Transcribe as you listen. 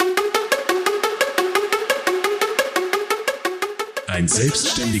Ein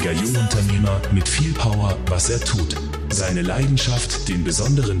selbstständiger Jungunternehmer mit viel Power, was er tut. Seine Leidenschaft, den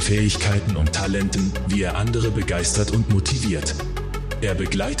besonderen Fähigkeiten und Talenten, wie er andere begeistert und motiviert. Er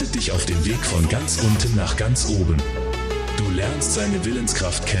begleitet dich auf dem Weg von ganz unten nach ganz oben. Du lernst seine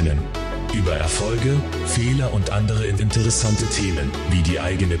Willenskraft kennen. Über Erfolge, Fehler und andere interessante Themen, wie die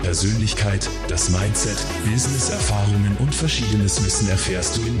eigene Persönlichkeit, das Mindset, Business-Erfahrungen und verschiedenes Wissen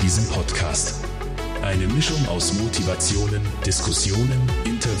erfährst du in diesem Podcast. Eine Mischung aus Motivationen, Diskussionen,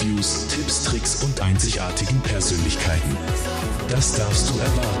 Interviews, Tipps, Tricks und einzigartigen Persönlichkeiten. Das darfst du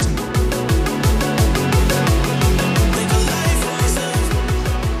erwarten.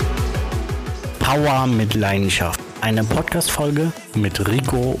 Power mit Leidenschaft. Eine Podcast-Folge mit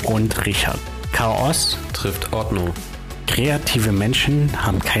Rico und Richard. Chaos trifft Ordnung. Kreative Menschen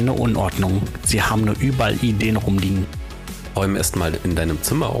haben keine Unordnung. Sie haben nur überall Ideen rumliegen. Räum erstmal in deinem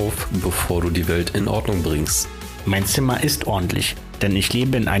Zimmer auf, bevor du die Welt in Ordnung bringst. Mein Zimmer ist ordentlich, denn ich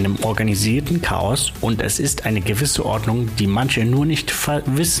lebe in einem organisierten Chaos und es ist eine gewisse Ordnung, die manche nur nicht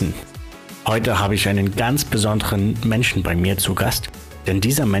wissen. Heute habe ich einen ganz besonderen Menschen bei mir zu Gast. Denn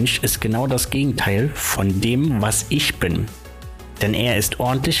dieser Mensch ist genau das Gegenteil von dem, was ich bin. Denn er ist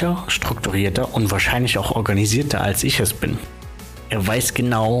ordentlicher, strukturierter und wahrscheinlich auch organisierter, als ich es bin. Er weiß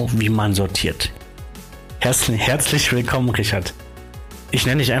genau, wie man sortiert. Herzlich willkommen, Richard. Ich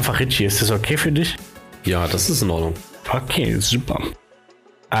nenne dich einfach Richie. Ist das okay für dich? Ja, das ist in Ordnung. Okay, super.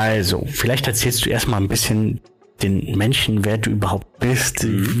 Also, vielleicht erzählst du erstmal ein bisschen den Menschen, wer du überhaupt bist,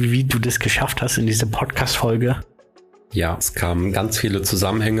 wie du das geschafft hast in dieser Podcast-Folge. Ja, es kamen ganz viele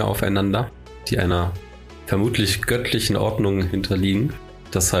Zusammenhänge aufeinander, die einer vermutlich göttlichen Ordnung hinterliegen.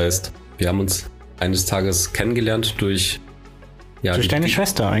 Das heißt, wir haben uns eines Tages kennengelernt durch deine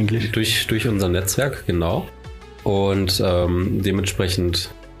Schwester eigentlich. Durch unser Netzwerk, genau. Und dementsprechend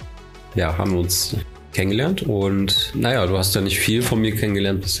haben wir uns kennengelernt. Und du hast ja nicht viel von mir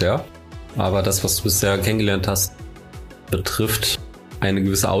kennengelernt bisher. Aber das, was du bisher kennengelernt hast, betrifft eine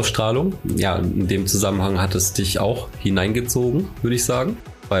gewisse Ausstrahlung. Ja, in dem Zusammenhang hat es dich auch hineingezogen, würde ich sagen,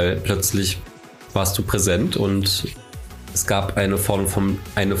 weil plötzlich warst du präsent und es gab eine Form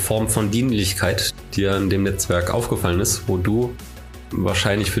von Dienlichkeit, die dir in dem Netzwerk aufgefallen ist, wo du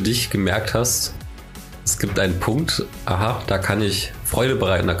wahrscheinlich für dich gemerkt hast, es gibt einen Punkt, da kann ich Freude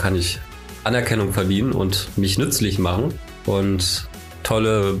bereiten, da kann ich Anerkennung verdienen und mich nützlich machen und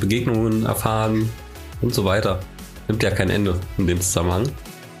tolle Begegnungen erfahren und so weiter. Nimmt ja kein Ende in dem Zusammenhang.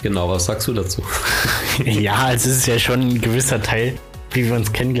 Genau, was sagst du dazu? Ja, es ist ja schon ein gewisser Teil, wie wir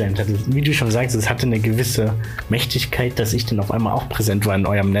uns kennengelernt hatten. Wie du schon sagst, es hatte eine gewisse Mächtigkeit, dass ich dann auf einmal auch präsent war in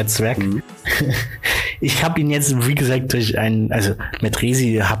eurem Netzwerk. Ich habe ihn jetzt, wie gesagt, mit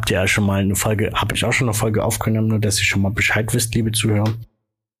Resi habe ich auch schon eine Folge aufgenommen, nur dass ihr schon mal Bescheid wisst, liebe Zuhörer.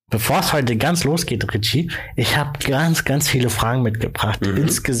 Bevor es heute ganz losgeht, Richie, ich habe ganz, ganz viele Fragen mitgebracht.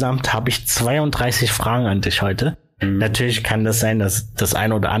 Insgesamt habe ich 32 Fragen an dich heute. Natürlich kann das sein, dass die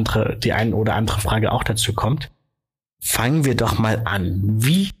ein oder andere Frage auch dazu kommt. Fangen wir doch mal an.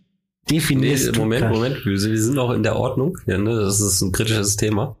 Wie definierst du... Moment, wir sind auch in der Ordnung. Ja, ne? Das ist ein kritisches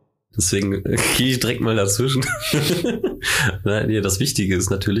Thema. Deswegen gehe ich direkt mal dazwischen. Das Wichtige ist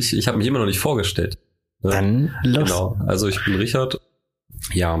natürlich, ich habe mich immer noch nicht vorgestellt. Dann los. Genau, also ich bin Richard.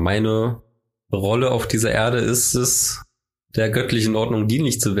 Ja, meine Rolle auf dieser Erde ist es, der göttlichen Ordnung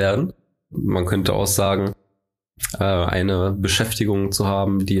dienlich zu werden. Man könnte auch sagen, eine Beschäftigung zu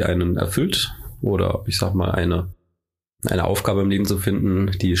haben, die einen erfüllt, oder ich sag mal eine Aufgabe im Leben zu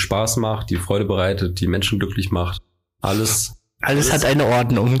finden, die Spaß macht, die Freude bereitet, die Menschen glücklich macht. Alles hat eine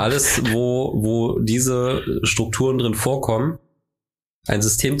Ordnung. Alles, wo diese Strukturen drin vorkommen, ein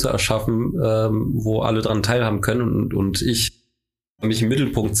System zu erschaffen, wo alle dran teilhaben können und ich mich im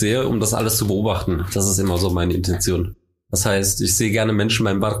Mittelpunkt sehe, um das alles zu beobachten. Das ist immer so meine Intention. Das heißt, ich sehe gerne Menschen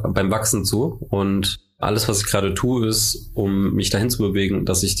beim Wachsen zu und alles, was ich gerade tue, ist, um mich dahin zu bewegen,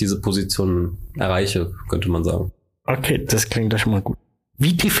 dass ich diese Position erreiche, könnte man sagen. Okay, das klingt doch schon mal gut.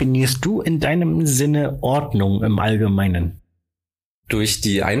 Wie definierst du in deinem Sinne Ordnung im Allgemeinen? Durch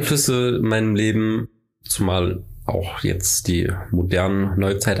die Einflüsse in meinem Leben, zumal auch jetzt die modernen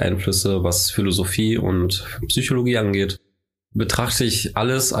Neuzeiteinflüsse, was Philosophie und Psychologie angeht, betrachte ich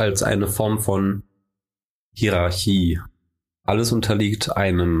alles als eine Form von Hierarchie. Alles unterliegt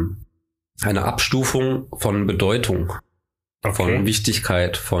einer Abstufung von Bedeutung, von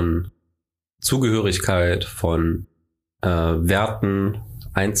Wichtigkeit, von Zugehörigkeit, von Werten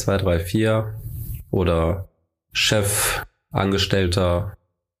 1, 2, 3, 4 oder Chef, Angestellter,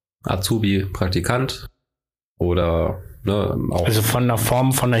 Azubi, Praktikant oder auch. Also von einer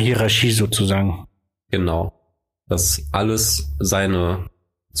Form von einer Hierarchie sozusagen. Genau. Dass alles seine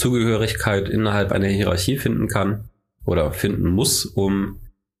Zugehörigkeit innerhalb einer Hierarchie finden kann oder finden muss, um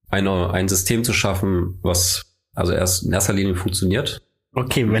ein System zu schaffen, was also erst in erster Linie funktioniert.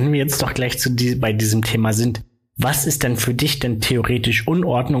 Okay, wenn wir jetzt doch gleich bei diesem Thema sind, was ist denn für dich denn theoretisch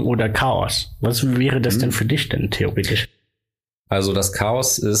Unordnung oder Chaos? Was wäre das denn für dich denn theoretisch? Also das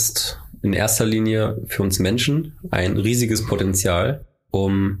Chaos ist in erster Linie für uns Menschen ein riesiges Potenzial,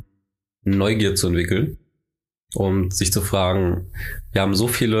 um Neugier zu entwickeln, um sich zu fragen, wir haben so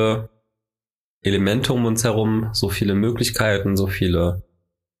viele Elemente um uns herum, so viele Möglichkeiten, so viele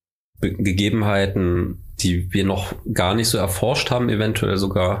Gegebenheiten, die wir noch gar nicht so erforscht haben, eventuell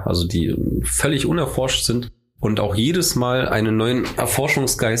sogar, also die völlig unerforscht sind und auch jedes Mal einen neuen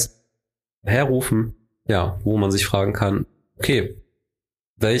Erforschungsgeist herrufen, ja, wo man sich fragen kann, okay,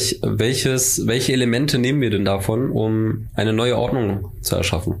 welche Elemente nehmen wir denn davon, um eine neue Ordnung zu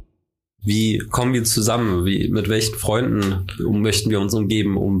erschaffen? Wie kommen wir zusammen? Mit welchen Freunden möchten wir uns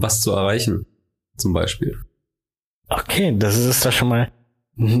umgeben, um was zu erreichen, zum Beispiel? Okay, das ist doch schon mal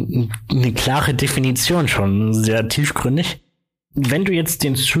eine klare Definition, schon sehr tiefgründig. Wenn du jetzt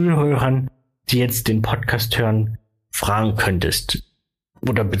den Zuhörern, die jetzt den Podcast hören, fragen könntest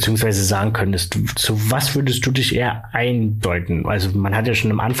oder beziehungsweise sagen könntest, zu was würdest du dich eher eindeuten? Also man hat ja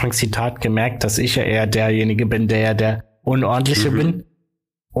schon im Anfangszitat gemerkt, dass ich ja eher derjenige bin, der Unordentliche bin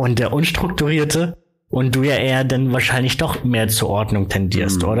und der Unstrukturierte und du ja eher dann wahrscheinlich doch mehr zur Ordnung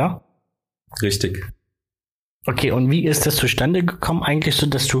tendierst, oder? Richtig. Okay, und wie ist das zustande gekommen eigentlich so,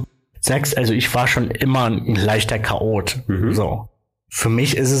 dass du sagst, also ich war schon immer ein leichter Chaot, so. Für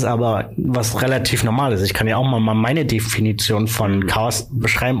mich ist es aber was relativ Normales. Ich kann ja auch mal meine Definition von Chaos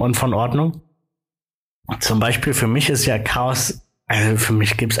beschreiben und von Ordnung. Zum Beispiel für mich ist ja Chaos, also für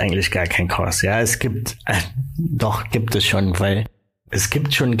mich gibt's eigentlich gar kein Chaos. Ja, es gibt, doch gibt es schon, weil es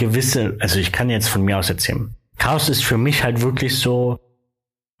gibt schon gewisse, also ich kann jetzt von mir aus erzählen. Chaos ist für mich halt wirklich so,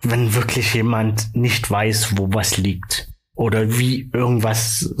 wenn wirklich jemand nicht weiß, wo was liegt. Oder wie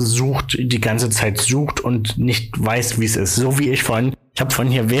irgendwas die ganze Zeit sucht und nicht weiß, wie es ist. So wie ich habe von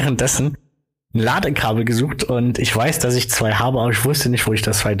hier währenddessen ein Ladekabel gesucht und ich weiß, dass ich 2 habe, aber ich wusste nicht, wo ich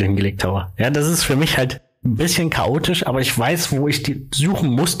das zweite hingelegt habe. Ja, das ist für mich halt ein bisschen chaotisch, aber ich weiß, wo ich die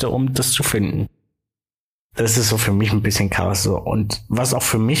suchen musste, um das zu finden. Das ist so für mich ein bisschen Chaos so. Und was auch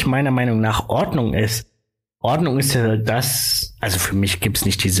für mich meiner Meinung nach Ordnung ist ja das, also für mich gibt's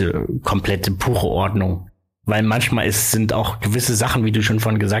nicht diese komplette pure Ordnung. Weil manchmal sind auch gewisse Sachen, wie du schon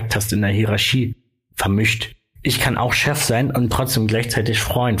vorhin gesagt hast, in der Hierarchie vermischt. Ich kann auch Chef sein und trotzdem gleichzeitig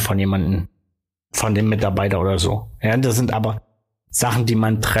Freund von jemandem, von dem Mitarbeiter oder so. Ja, das sind aber Sachen, die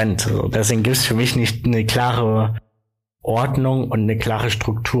man trennt. Also deswegen gibt es für mich nicht eine klare Ordnung und eine klare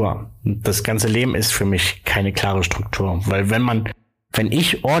Struktur. Das ganze Leben ist für mich keine klare Struktur. Weil wenn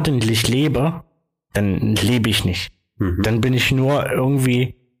ich ordentlich lebe, dann lebe ich nicht. Dann bin ich nur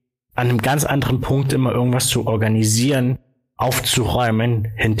irgendwie an einem ganz anderen Punkt immer irgendwas zu organisieren, aufzuräumen,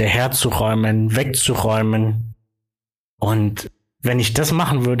 hinterherzuräumen, wegzuräumen. Und wenn ich das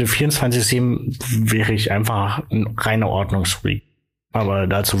machen würde, 24/7, wäre ich einfach ein reiner Ordnungsfreak. Aber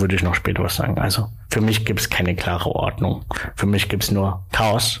dazu würde ich noch später was sagen. Also für mich gibt es keine klare Ordnung. Für mich gibt es nur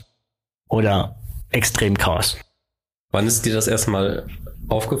Chaos oder extrem Chaos. Wann ist dir das erstmal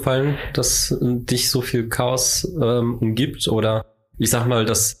aufgefallen, dass dich so viel Chaos umgibt? Oder ich sag mal,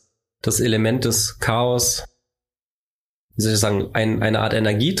 das Element des Chaos, wie soll ich sagen, eine Art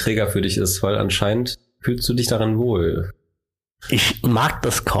Energieträger für dich ist, weil anscheinend fühlst du dich daran wohl. Ich mag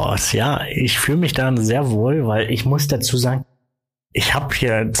das Chaos, ja. Ich fühle mich daran sehr wohl, weil ich muss dazu sagen, ich habe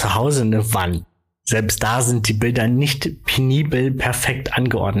hier zu Hause eine Wand. Selbst da sind die Bilder nicht penibel perfekt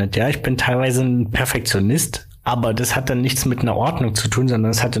angeordnet. Ja, ich bin teilweise ein Perfektionist, aber das hat dann nichts mit einer Ordnung zu tun,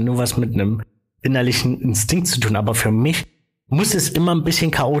 sondern es hatte nur was mit einem innerlichen Instinkt zu tun. Aber für mich muss es immer ein bisschen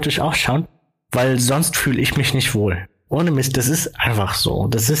chaotisch ausschauen, weil sonst fühle ich mich nicht wohl. Ohne Mist, das ist einfach so.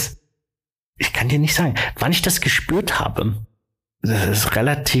 Ich kann dir nicht sagen, wann ich das gespürt habe. Das ist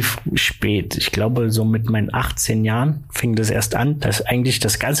relativ spät. Ich glaube, so mit meinen 18 Jahren fing das erst an, dass eigentlich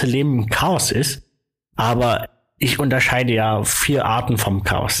das ganze Leben ein Chaos ist. Aber ich unterscheide ja 4 Arten vom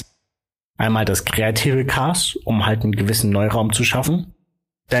Chaos. Einmal das kreative Chaos, um halt einen gewissen Neuraum zu schaffen.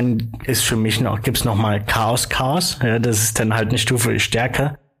 Dann ist für mich gibt's noch mal Chaos. Ja, das ist dann halt eine Stufe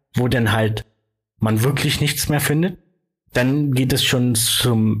stärker, wo dann halt man wirklich nichts mehr findet. Dann geht es schon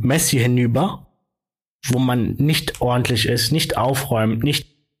zum Messi hinüber, wo man nicht ordentlich ist, nicht aufräumt,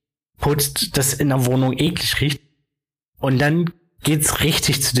 nicht putzt, das in der Wohnung eklig riecht. Und dann geht's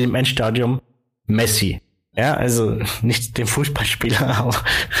richtig zu dem Endstadium Messi. Ja, also nicht dem Fußballspieler, aber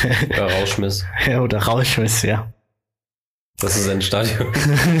oder Rauschmiss. Ja, oder Rauschmiss, ja. Das ist ein Stadion.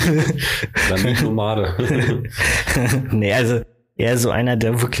 Dann Nomade. Nee, also eher so einer,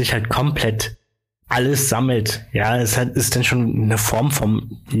 der wirklich halt komplett alles sammelt. Ja, ist dann schon eine Form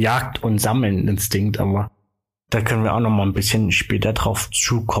vom Jagd- und Sammelinstinkt, aber da können wir auch noch mal ein bisschen später drauf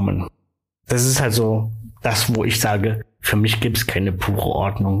zukommen. Das ist halt so das, wo ich sage, für mich gibt es keine pure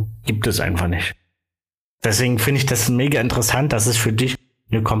Ordnung. Gibt es einfach nicht. Deswegen finde ich das mega interessant, dass es für dich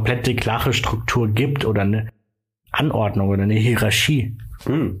eine komplette klare Struktur gibt oder eine Anordnung oder eine Hierarchie.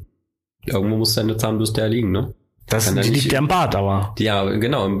 Irgendwo muss deine Zahnbürste ja liegen, ne? Die liegt ja im Bad, aber. Ja,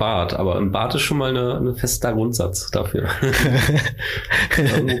 genau, im Bad. Aber im Bad ist schon mal ein fester Grundsatz dafür.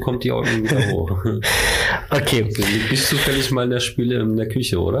 Irgendwo kommt die Ordnung wieder hoch. Okay. Du liegt nicht zufällig mal in der Spüle in der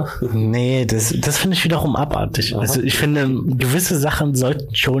Küche, oder? Nee, das finde ich wiederum abartig. Aha. Also ich finde, gewisse Sachen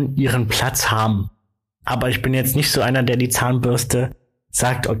sollten schon ihren Platz haben. Aber ich bin jetzt nicht so einer, der die Zahnbürste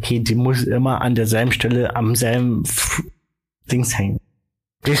sagt, okay, die muss immer an derselben Stelle am selben Dings hängen.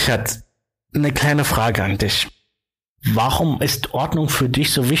 Richard, eine kleine Frage an dich. Warum ist Ordnung für dich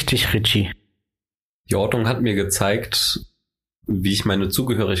so wichtig, Richie? Die Ordnung hat mir gezeigt, wie ich meine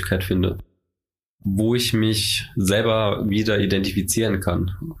Zugehörigkeit finde. Wo ich mich selber wieder identifizieren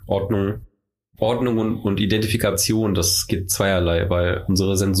kann. Ordnung und Identifikation, das geht zweierlei, weil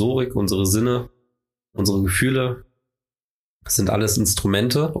unsere Sensorik, unsere Sinne, unsere Gefühle sind alles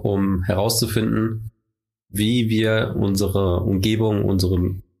Instrumente, um herauszufinden, wie wir unsere Umgebung,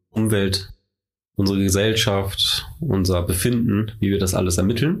 unsere Umwelt, unsere Gesellschaft, unser Befinden, wie wir das alles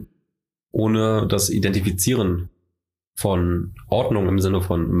ermitteln, ohne das Identifizieren von Ordnung im Sinne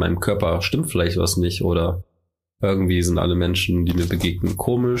von, in meinem Körper stimmt vielleicht was nicht oder irgendwie sind alle Menschen, die mir begegnen,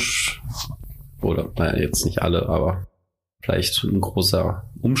 komisch oder, naja, jetzt nicht alle, aber vielleicht ein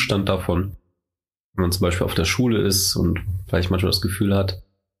großer Umstand davon. Wenn man zum Beispiel auf der Schule ist und vielleicht manchmal das Gefühl hat,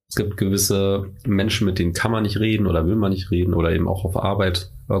 es gibt gewisse Menschen, mit denen kann man nicht reden oder will man nicht reden oder eben auch auf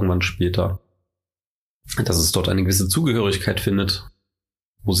Arbeit irgendwann später, dass es dort eine gewisse Zugehörigkeit findet,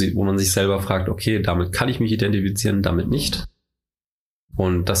 wo man sich selber fragt, okay, damit kann ich mich identifizieren, damit nicht.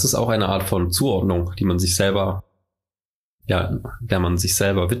 Und das ist auch eine Art von Zuordnung, die man sich selber, der man sich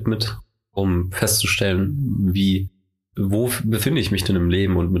selber widmet, um festzustellen, wo befinde ich mich denn im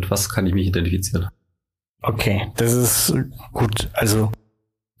Leben und mit was kann ich mich identifizieren. Okay, das ist gut. Also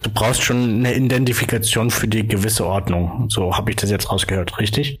du brauchst schon eine Identifikation für die gewisse Ordnung. So habe ich das jetzt rausgehört,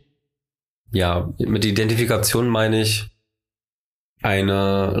 richtig? Ja, mit Identifikation meine ich ein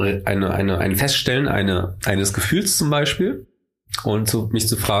Feststellen eines Gefühls zum Beispiel und mich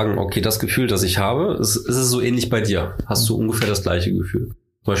zu fragen, okay, das Gefühl, das ich habe, ist es so ähnlich bei dir? Hast du ungefähr das gleiche Gefühl?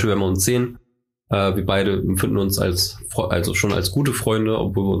 Zum Beispiel, wenn wir uns sehen, wir beide empfinden uns schon als gute Freunde,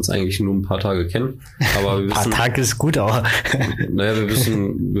 obwohl wir uns eigentlich nur ein paar Tage kennen. Aber wir wissen, ein paar Tage ist gut, aber naja, wir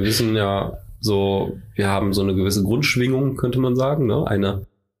wissen ja so, wir haben so eine gewisse Grundschwingung, könnte man sagen, ne?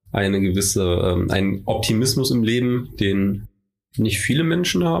 Eine gewisse, ein Optimismus im Leben, den nicht viele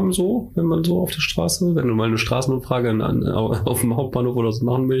Menschen haben, so, wenn man so auf der Straße, wenn du mal eine Straßenumfrage auf dem Hauptbahnhof oder so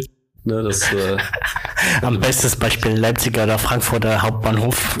machen willst, ne, das, am bestes Beispiel Leipziger oder Frankfurter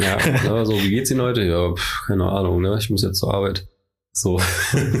Hauptbahnhof. Ja, so, wie geht's Ihnen heute? Ja, keine Ahnung, ne, ich muss jetzt zur Arbeit. So.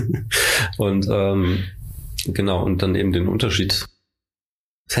 Und, genau, und dann eben den Unterschied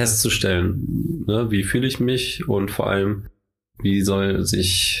festzustellen, ne, wie fühle ich mich und vor allem, wie soll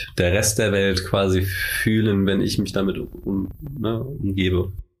sich der Rest der Welt quasi fühlen, wenn ich mich damit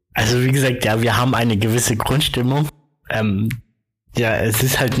umgebe? Also wie gesagt, ja, wir haben eine gewisse Grundstimmung. Ja, es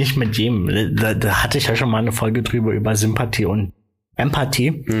ist halt nicht mit jedem. Da hatte ich ja schon mal eine Folge drüber über Sympathie und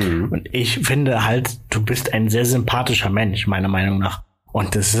Empathie. Mhm. Und ich finde halt, du bist ein sehr sympathischer Mensch, meiner Meinung nach.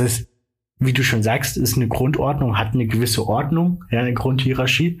 Und das ist, wie du schon sagst, ist eine Grundordnung, hat eine gewisse Ordnung, ja, eine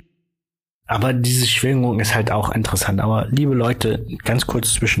Grundhierarchie. Aber diese Schwingung ist halt auch interessant. Aber liebe Leute, ganz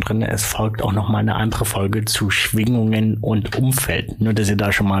kurz zwischendrin, es folgt auch noch mal eine andere Folge zu Schwingungen und Umfeld. Nur, dass ihr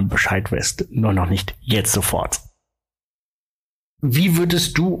da schon mal Bescheid wisst. Nur noch nicht jetzt sofort. Wie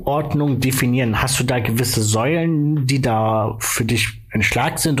würdest du Ordnung definieren? Hast du da gewisse Säulen, die da für dich ein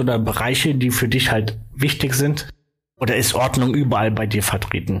Schlag sind oder Bereiche, die für dich halt wichtig sind? Oder ist Ordnung überall bei dir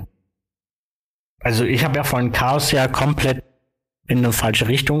vertreten? Also ich habe ja von Chaos ja komplett in eine falsche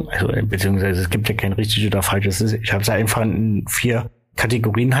Richtung, also beziehungsweise es gibt ja kein richtig oder falsches. Ich habe es einfach in 4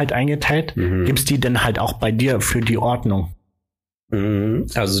 Kategorien halt eingeteilt. Mhm. Gibt's die denn halt auch bei dir für die Ordnung?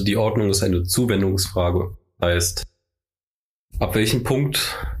 Also die Ordnung ist eine Zuwendungsfrage. Heißt, ab welchem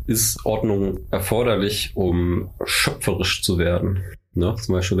Punkt ist Ordnung erforderlich, um schöpferisch zu werden? Ne?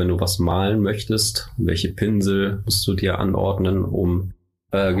 Zum Beispiel, wenn du was malen möchtest, welche Pinsel musst du dir anordnen, um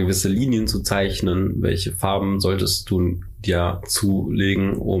gewisse Linien zu zeichnen, welche Farben solltest du dir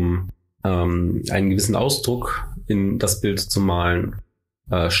zulegen, um einen gewissen Ausdruck in das Bild zu malen,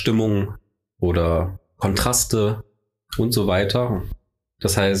 Stimmung oder Kontraste und so weiter.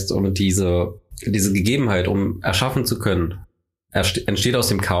 Das heißt, um diese diese Gegebenheit, um erschaffen zu können, entsteht aus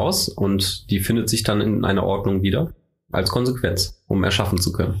dem Chaos und die findet sich dann in einer Ordnung wieder als Konsequenz, um erschaffen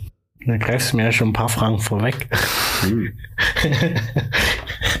zu können. Da greifst du mir ja schon ein paar Fragen vorweg.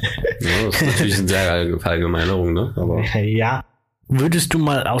 Ja, das ist natürlich eine sehr Verallgemeinerung, ne? Aber ja. Würdest du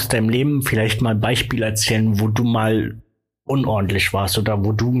mal aus deinem Leben vielleicht mal ein Beispiel erzählen, wo du mal unordentlich warst oder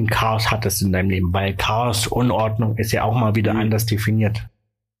wo du ein Chaos hattest in deinem Leben? Weil Chaos, Unordnung ist ja auch mal wieder anders definiert.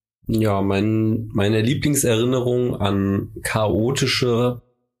 ja, meine Lieblingserinnerung an chaotische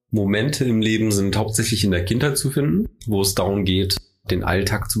Momente im Leben sind hauptsächlich in der Kindheit zu finden, wo es darum geht, den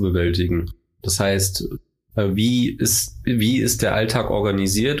Alltag zu bewältigen. Das heißt, wie ist der Alltag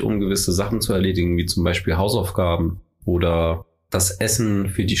organisiert, um gewisse Sachen zu erledigen, wie zum Beispiel Hausaufgaben oder das Essen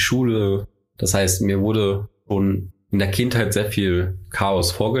für die Schule. Das heißt, mir wurde schon in der Kindheit sehr viel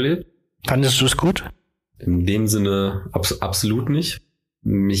Chaos vorgelebt. Fandest du es gut? In dem Sinne absolut nicht.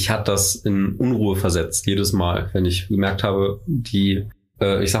 Mich hat das in Unruhe versetzt, jedes Mal, wenn ich gemerkt habe, die,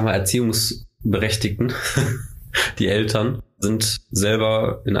 ich sag mal, Erziehungsberechtigten, die Eltern, sind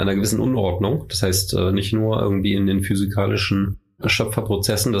selber in einer gewissen Unordnung. Das heißt, nicht nur irgendwie in den physikalischen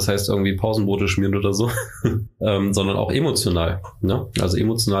Schöpferprozessen, das heißt irgendwie Pausenbrote schmieren oder so, sondern auch emotional. Ne? Also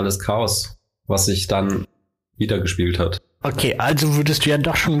emotionales Chaos, was sich dann wiedergespielt hat. Okay, also würdest du ja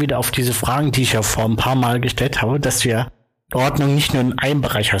doch schon wieder auf diese Fragen, die ich ja vor ein paar Mal gestellt habe, dass du ja Ordnung nicht nur in einem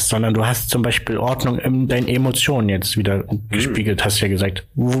Bereich hast, sondern du hast zum Beispiel Ordnung in deinen Emotionen jetzt wieder gespiegelt, hast du ja gesagt.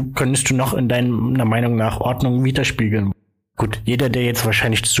 Wo könntest du noch in deiner Meinung nach Ordnung widerspiegeln? Gut, jeder, der jetzt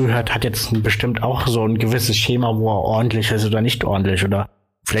wahrscheinlich zuhört, hat jetzt bestimmt auch so ein gewisses Schema, wo er ordentlich ist oder nicht ordentlich. Oder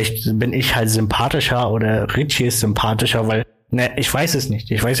vielleicht bin ich halt sympathischer oder Richie ist sympathischer, weil, ich weiß es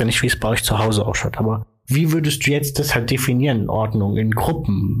nicht. Ich weiß ja nicht, wie es bei euch zu Hause ausschaut, aber wie würdest du jetzt das halt definieren, Ordnung in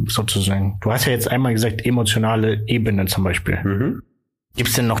Gruppen sozusagen? Du hast ja jetzt einmal gesagt, emotionale Ebene zum Beispiel.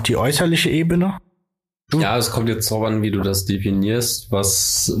 Gibt's denn noch die äußerliche Ebene? Ja, es kommt jetzt darauf an, wie du das definierst,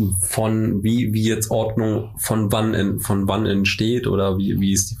 wie jetzt Ordnung von wann entsteht oder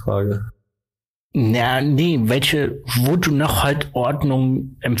wie ist die Frage? Wo du noch halt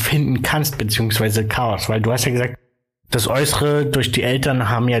Ordnung empfinden kannst, beziehungsweise Chaos, weil du hast ja gesagt, das Äußere durch die Eltern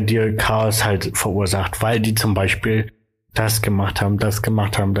haben ja dir Chaos halt verursacht, weil die zum Beispiel das gemacht haben.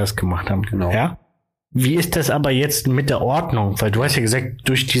 Genau. Ja? Wie ist das aber jetzt mit der Ordnung? Weil du hast ja gesagt,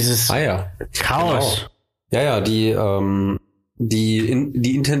 durch dieses Chaos. Genau. Ja, die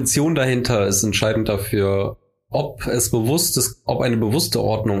Intention dahinter ist entscheidend dafür, ob eine bewusste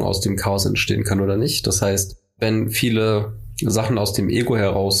Ordnung aus dem Chaos entstehen kann oder nicht. Das heißt, wenn viele Sachen aus dem Ego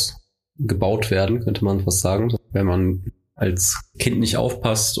heraus gebaut werden, könnte man fast sagen, wenn man als Kind nicht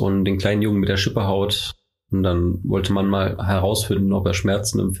aufpasst und den kleinen Jungen mit der Schippe haut, und dann wollte man mal herausfinden, ob er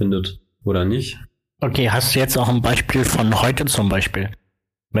Schmerzen empfindet oder nicht. Okay, hast du jetzt auch ein Beispiel von heute zum Beispiel?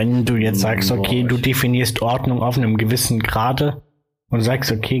 Wenn du jetzt sagst, okay, du definierst Ordnung auf einem gewissen Grade und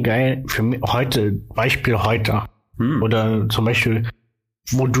sagst, okay, geil, für mich Beispiel heute. Oder zum Beispiel,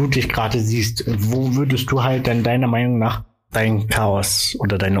 wo du dich gerade siehst, wo würdest du halt dann deiner Meinung nach dein Chaos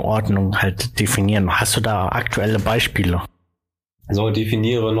oder deine Ordnung halt definieren? Hast du da aktuelle Beispiele? Also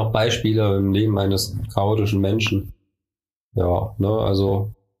definiere noch Beispiele im Leben eines chaotischen Menschen. Ja, ne,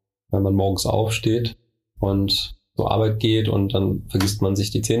 also wenn man morgens aufsteht und zur Arbeit geht und dann vergisst man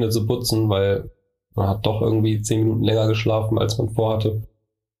sich die Zähne zu putzen, weil man hat doch irgendwie 10 Minuten länger geschlafen, als man vorhatte.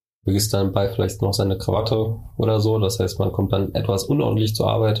 Vergisst dann bei vielleicht noch seine Krawatte oder so. Das heißt, man kommt dann etwas unordentlich zur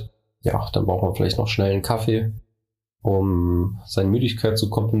Arbeit. Ja, dann braucht man vielleicht noch schnell einen Kaffee, um seine Müdigkeit zu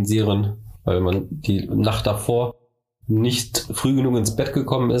kompensieren, weil man die Nacht davor nicht früh genug ins Bett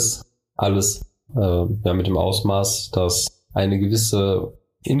gekommen ist. Alles mit dem Ausmaß, dass eine gewisse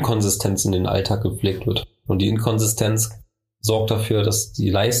Inkonsistenz in den Alltag gepflegt wird. Und die Inkonsistenz sorgt dafür, dass die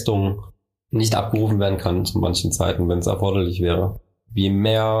Leistung nicht abgerufen werden kann zu manchen Zeiten, wenn es erforderlich wäre. Je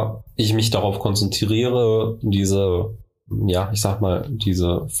mehr ich mich darauf konzentriere, diese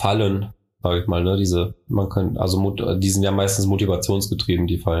Fallen, sage ich mal, ne, die sind ja meistens motivationsgetrieben,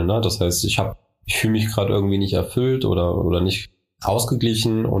 die Fallen, ne? Das heißt, ich fühle mich gerade irgendwie nicht erfüllt oder nicht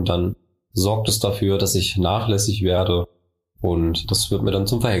ausgeglichen und dann sorgt es dafür, dass ich nachlässig werde und das wird mir dann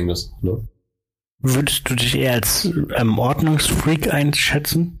zum Verhängnis, ne? Würdest du dich eher als Ordnungsfreak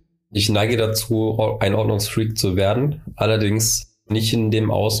einschätzen? Ich neige dazu, ein Ordnungsfreak zu werden, allerdings nicht in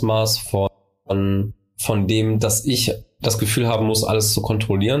dem Ausmaß von dem, dass ich das Gefühl haben muss, alles zu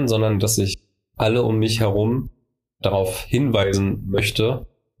kontrollieren, sondern dass ich alle um mich herum darauf hinweisen möchte,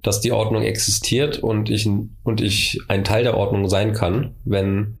 dass die Ordnung existiert und ich ein Teil der Ordnung sein kann,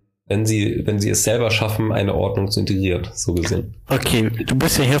 wenn wenn sie es selber schaffen, eine Ordnung zu integrieren, so gesehen. Okay, du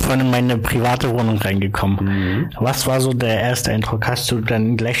bist ja hier von in meine private Wohnung reingekommen. Mhm. Was war so der erste Eindruck? Hast du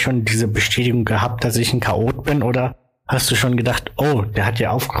dann gleich schon diese Bestätigung gehabt, dass ich ein Chaot bin? Oder hast du schon gedacht, oh, der hat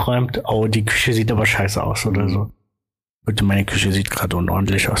ja aufgeräumt, oh, die Küche sieht aber scheiße aus oder so? Bitte, meine Küche sieht gerade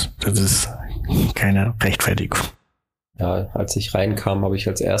unordentlich aus. Das ist keine Rechtfertigung. Ja, als ich reinkam, habe ich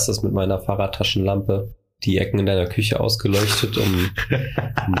als erstes mit meiner Fahrradtaschenlampe die Ecken in deiner Küche ausgeleuchtet, um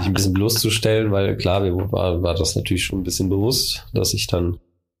dich ein bisschen bloßzustellen, weil klar, mir war das natürlich schon ein bisschen bewusst, dass ich dann,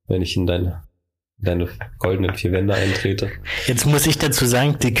 wenn ich in deine goldenen 4 Wände eintrete. Jetzt muss ich dazu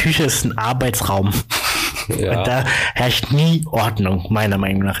sagen, die Küche ist ein Arbeitsraum. Ja. Und da herrscht nie Ordnung, meiner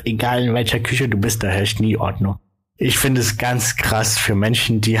Meinung nach. Egal in welcher Küche du bist, da herrscht nie Ordnung. Ich finde es ganz krass für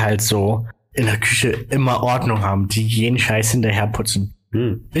Menschen, die halt so in der Küche immer Ordnung haben, die jeden Scheiß hinterherputzen.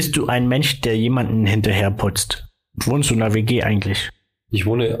 Bist du ein Mensch, der jemanden hinterherputzt? Wohnst du in einer WG eigentlich? Ich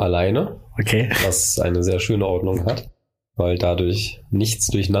wohne alleine, Okay. was eine sehr schöne Ordnung hat, weil dadurch nichts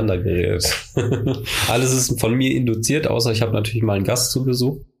durcheinander gerät. Alles ist von mir induziert, außer ich habe natürlich mal einen Gast zu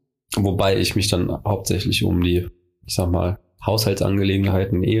Besuch, wobei ich mich dann hauptsächlich um die, ich sag mal,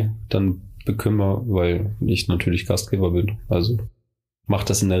 Haushaltsangelegenheiten dann bekümmere, weil ich natürlich Gastgeber bin. Also macht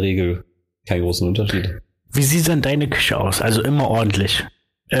das in der Regel keinen großen Unterschied. Wie sieht denn deine Küche aus? Also immer ordentlich.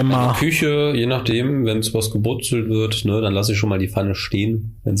 Immer. Die Küche, je nachdem, wenn es was gebrutzelt wird, ne, dann lasse ich schon mal die Pfanne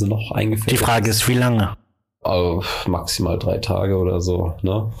stehen, wenn sie noch eingefettet Die Frage ist, wie lange? Also, maximal 3 Tage oder so,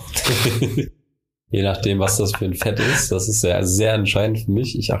 ne? Je nachdem, was das für ein Fett ist. Das ist sehr, sehr entscheidend für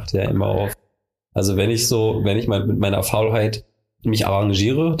mich. Ich achte ja immer auf. Also wenn ich mal mit meiner Faulheit mich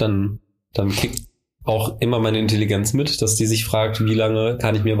arrangiere, dann kickt auch immer meine Intelligenz mit, dass die sich fragt, wie lange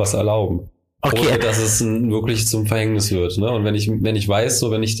kann ich mir was erlauben? Okay. Ohne dass es wirklich zum Verhängnis wird, ne? Und wenn ich weiß, so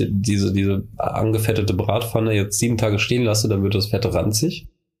wenn ich diese angefettete Bratpfanne jetzt 7 Tage stehen lasse, dann wird das Fett ranzig.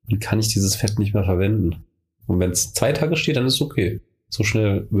 Dann kann ich dieses Fett nicht mehr verwenden. Und wenn es 2 Tage steht, dann ist es okay. So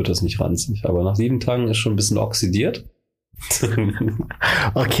schnell wird das nicht ranzig. Aber nach 7 Tagen ist schon ein bisschen oxidiert.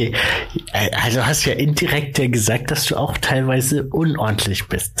 Okay. Also hast du ja indirekt ja gesagt, dass du auch teilweise unordentlich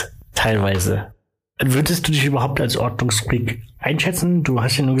bist. Teilweise. Würdest du dich überhaupt als Ordnungsfreak einschätzen? Du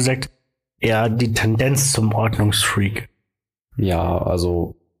hast ja nur gesagt, eher die Tendenz zum Ordnungsfreak. Ja,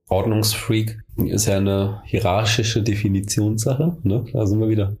 also Ordnungsfreak ist ja eine hierarchische Definitionssache, ne? Da sind wir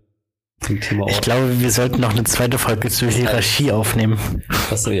wieder zum Thema Ordnung. Ich glaube, wir sollten noch eine zweite Folge zur Hierarchie aufnehmen.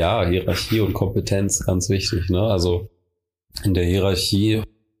 Also ja, Hierarchie und Kompetenz, ganz wichtig, ne? Also in der Hierarchie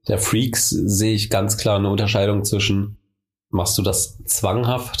der Freaks sehe ich ganz klar eine Unterscheidung zwischen: Machst du das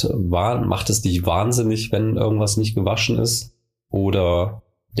zwanghaft? Macht es dich wahnsinnig, wenn irgendwas nicht gewaschen ist? Oder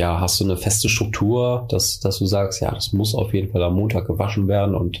ja, hast du eine feste Struktur, dass du sagst, ja, das muss auf jeden Fall am Montag gewaschen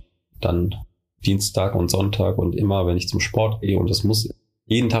werden und dann Dienstag und Sonntag und immer, wenn ich zum Sport gehe, und es muss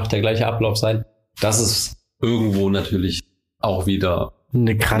jeden Tag der gleiche Ablauf sein. Das ist irgendwo natürlich auch wieder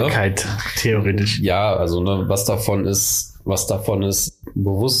eine Krankheit, ne? Theoretisch. Ja, also ne, was davon ist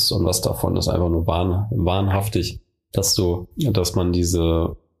bewusst und was davon ist einfach nur wahnhaftig, dass man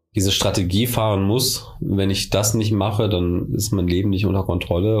diese Strategie fahren muss. Wenn ich das nicht mache, dann ist mein Leben nicht unter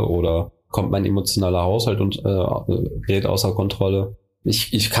Kontrolle oder kommt mein emotionaler Haushalt und gerät außer Kontrolle.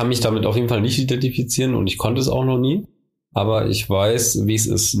 Ich kann mich damit auf jeden Fall nicht identifizieren und ich konnte es auch noch nie. Aber ich weiß, wie es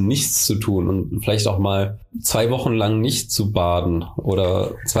ist, nichts zu tun und vielleicht auch mal 2 Wochen lang nicht zu baden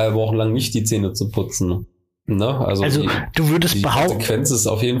oder 2 Wochen lang nicht die Zähne zu putzen. Ne? Also du würdest behaupten, die Konsequenz ist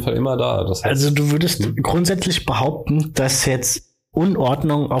auf jeden Fall immer da. Das heißt, also du würdest grundsätzlich behaupten, dass jetzt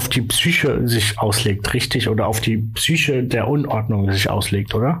Unordnung auf die Psyche sich auslegt, richtig? Oder auf die Psyche der Unordnung sich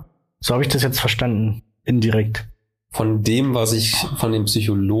auslegt, oder? So habe ich das jetzt verstanden, indirekt. Von dem, was ich von dem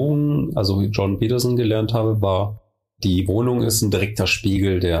Psychologen, also John Peterson, gelernt habe, war, die Wohnung ist ein direkter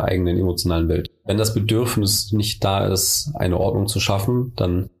Spiegel der eigenen emotionalen Welt. Wenn das Bedürfnis nicht da ist, eine Ordnung zu schaffen,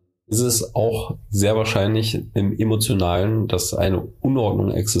 dann ist es auch sehr wahrscheinlich im Emotionalen, dass eine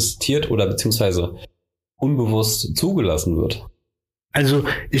Unordnung existiert oder beziehungsweise unbewusst zugelassen wird. Also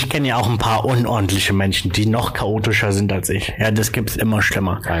ich kenne ja auch ein paar unordentliche Menschen, die noch chaotischer sind als ich. Ja, das gibt's immer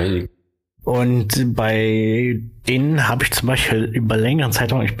schlimmer. Einige. Und bei denen habe ich zum Beispiel über längere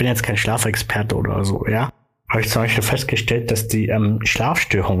Zeitraum, ich bin jetzt kein Schlafexperte oder so, ja, habe ich zum Beispiel festgestellt, dass die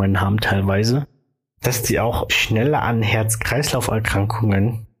Schlafstörungen haben teilweise, dass die auch schneller an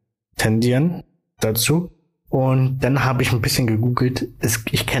Herz-Kreislauf-Erkrankungen tendieren dazu. Und dann habe ich ein bisschen gegoogelt.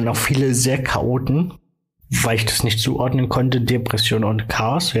 Ich kenne auch viele sehr Chaoten, weil ich das nicht zuordnen konnte, Depression und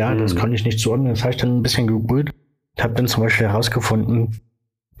Chaos, ja, das konnte ich nicht zuordnen. Das habe ich dann ein bisschen gegoogelt und habe dann zum Beispiel herausgefunden,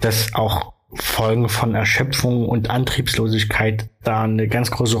 dass auch Folgen von Erschöpfung und Antriebslosigkeit da eine ganz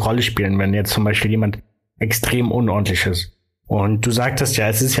große Rolle spielen, wenn jetzt zum Beispiel jemand extrem unordentlich ist. Und du sagtest ja,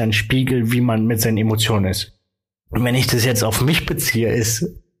 es ist ja ein Spiegel, wie man mit seinen Emotionen ist. Und wenn ich das jetzt auf mich beziehe, ist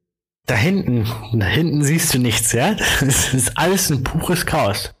da hinten siehst du nichts, ja? Es ist alles ein pures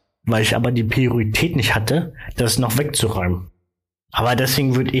Chaos. Weil ich aber die Priorität nicht hatte, das noch wegzuräumen. Aber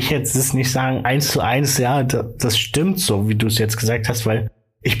deswegen würde ich jetzt das nicht sagen, 1:1, ja, das stimmt so, wie du es jetzt gesagt hast, weil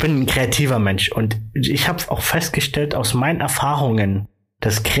ich bin ein kreativer Mensch und ich habe auch festgestellt aus meinen Erfahrungen,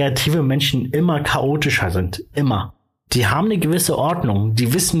 dass kreative Menschen immer chaotischer sind. Immer. Die haben eine gewisse Ordnung,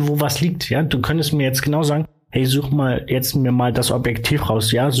 die wissen, wo was liegt, ja. Du könntest mir jetzt genau sagen, hey, such mal jetzt mir mal das Objektiv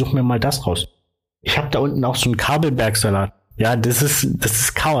raus, ja, such mir mal das raus. Ich habe da unten auch so einen Kabelbergsalat. Ja, das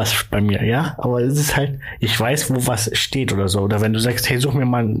ist Chaos bei mir, ja. Aber es ist halt, ich weiß, wo was steht oder so. Oder wenn du sagst, hey, such mir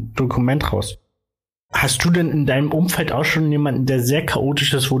mal ein Dokument raus. Hast du denn in deinem Umfeld auch schon jemanden, der sehr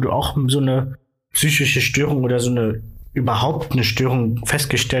chaotisch ist, wo du auch so eine psychische Störung oder so überhaupt eine Störung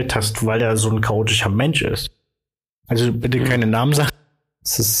festgestellt hast, weil er so ein chaotischer Mensch ist? Also bitte keine Namen sagen.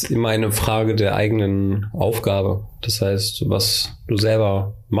 Es ist immer eine Frage der eigenen Aufgabe. Das heißt, was du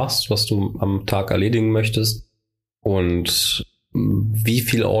selber machst, was du am Tag erledigen möchtest. Und wie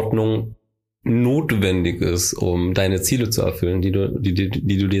viel Ordnung notwendig ist, um deine Ziele zu erfüllen, die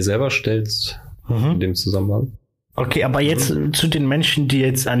du dir selber stellst in dem Zusammenhang. Okay, aber jetzt zu den Menschen, die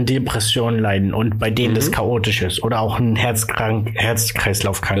jetzt an Depressionen leiden und bei denen das chaotisch ist oder auch eine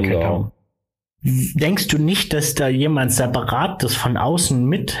Herz-Kreislauf-Krankheit haben. Denkst du nicht, dass da jemand Separates von außen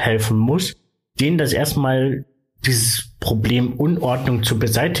mithelfen muss, denen das erstmal dieses Problem Unordnung zu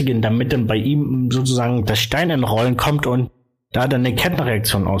beseitigen, damit dann bei ihm sozusagen das Stein in Rollen kommt und da dann eine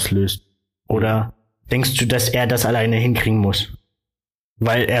Kettenreaktion auslöst? Oder denkst du, dass er das alleine hinkriegen muss?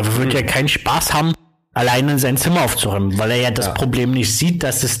 Weil er wird ja keinen Spaß haben, alleine in sein Zimmer aufzuräumen, weil er ja das Problem nicht sieht,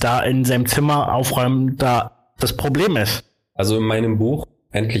 dass es da in seinem Zimmer aufräumen da das Problem ist. Also in meinem Buch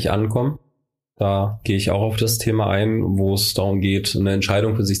Endlich ankommen, da gehe ich auch auf das Thema ein, wo es darum geht, eine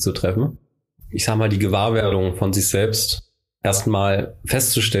Entscheidung für sich zu treffen. Ich sag mal, die Gewahrwerdung von sich selbst erstmal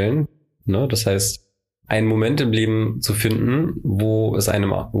festzustellen, ne? Das heißt, einen Moment im Leben zu finden, wo es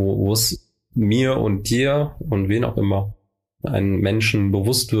mir und dir und wen auch immer, einem Menschen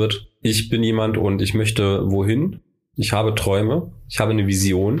bewusst wird, ich bin jemand und ich möchte wohin. Ich habe Träume, ich habe eine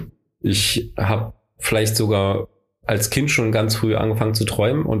Vision. Ich habe vielleicht sogar als Kind schon ganz früh angefangen zu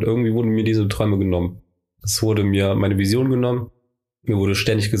träumen und irgendwie wurden mir diese Träume genommen. Es wurde mir meine Vision genommen. Mir wurde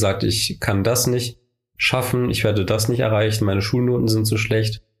ständig gesagt, ich kann das nicht schaffen, ich werde das nicht erreichen, meine Schulnoten sind so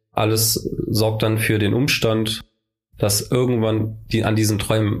schlecht. Alles sorgt dann für den Umstand, dass irgendwann an diesen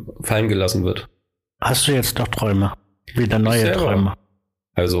Träumen fallen gelassen wird. Hast du jetzt noch Träume? Wieder neue Träume?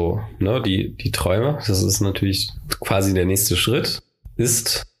 Also, ne, die Träume, das ist natürlich quasi der nächste Schritt,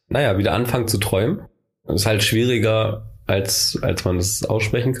 ist, wieder anfangen zu träumen. Das ist halt schwieriger, als man das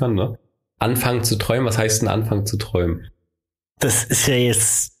aussprechen kann, ne? Anfangen zu träumen, was heißt denn anfangen zu träumen? Das ist ja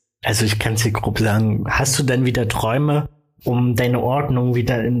jetzt, also ich kann es dir grob sagen, hast du dann wieder Träume, um deine Ordnung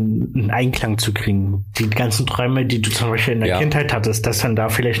wieder in Einklang zu kriegen? Die ganzen Träume, die du zum Beispiel in der Kindheit hattest, dass dann da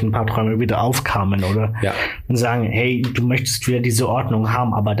vielleicht ein paar Träume wieder aufkamen oder und sagen, hey, du möchtest wieder diese Ordnung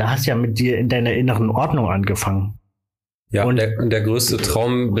haben, aber da hast du ja mit dir in deiner inneren Ordnung angefangen. Ja, und der größte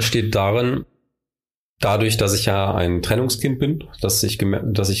Traum besteht darin, dadurch, dass ich ja ein Trennungskind bin, dass ich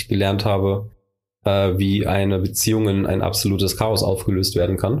gelernt habe, wie eine Beziehung in ein absolutes Chaos aufgelöst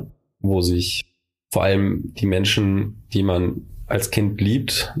werden kann, wo sich vor allem die Menschen, die man als Kind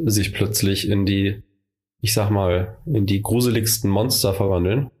liebt, sich plötzlich in die gruseligsten Monster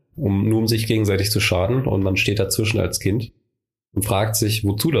verwandeln, um sich gegenseitig zu schaden, und man steht dazwischen als Kind und fragt sich,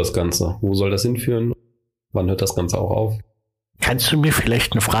 wozu das Ganze? Wo soll das hinführen? Wann hört das Ganze auch auf? Kannst du mir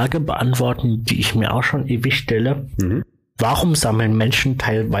vielleicht eine Frage beantworten, die ich mir auch schon ewig stelle? Warum sammeln Menschen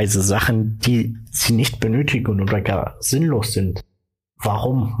teilweise Sachen, die sie nicht benötigen oder gar sinnlos sind?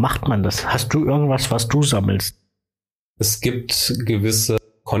 Warum macht man das? Hast du irgendwas, was du sammelst? Es gibt gewisse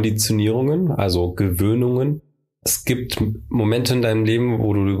Konditionierungen, also Gewöhnungen. Es gibt Momente in deinem Leben,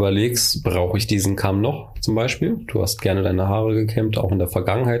 wo du überlegst, brauche ich diesen Kamm noch zum Beispiel? Du hast gerne deine Haare gekämmt, auch in der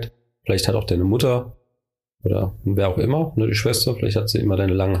Vergangenheit. Vielleicht hat auch deine Mutter oder wer auch immer, ne, die Schwester, vielleicht hat sie immer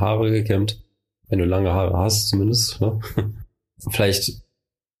deine langen Haare gekämmt. Wenn du lange Haare hast zumindest. Ne? Vielleicht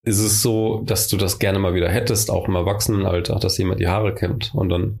ist es so, dass du das gerne mal wieder hättest, auch im Erwachsenenalter, dass jemand die Haare kämmt. Und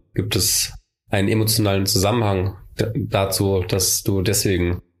dann gibt es einen emotionalen Zusammenhang dazu, dass du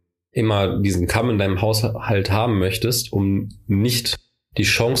deswegen immer diesen Kamm in deinem Haushalt haben möchtest, um nicht die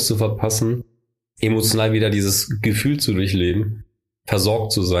Chance zu verpassen, emotional wieder dieses Gefühl zu durchleben,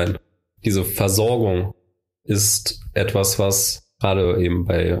 versorgt zu sein. Diese Versorgung ist etwas, was gerade eben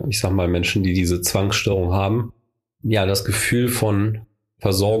bei, Menschen, die diese Zwangsstörung haben, ja, das Gefühl von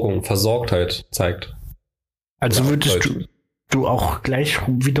Versorgung, Versorgtheit zeigt. Also würdest du auch gleich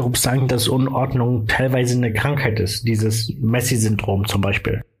wiederum sagen, dass Unordnung teilweise eine Krankheit ist. Dieses Messi-Syndrom zum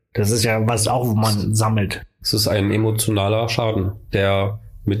Beispiel. Das ist ja was auch, wo man sammelt. Es ist ein emotionaler Schaden, der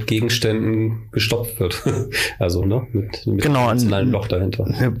mit Gegenständen gestopft wird. Also, ne? Mit genau, einem emotionalen Loch dahinter.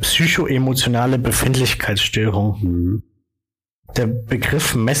 Eine psychoemotionale Befindlichkeitsstörung. Mhm. Der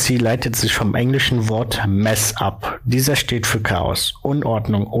Begriff Messi leitet sich vom englischen Wort Mess ab. Dieser steht für Chaos,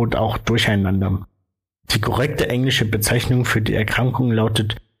 Unordnung und auch Durcheinander. Die korrekte englische Bezeichnung für die Erkrankung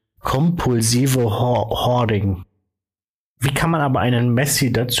lautet kompulsive Hoarding. Wie kann man aber einen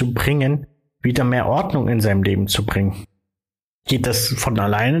Messi dazu bringen, wieder mehr Ordnung in seinem Leben zu bringen? Geht das von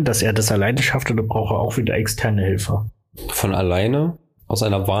alleine, dass er das alleine schafft, oder braucht er auch wieder externe Hilfe? Von alleine, aus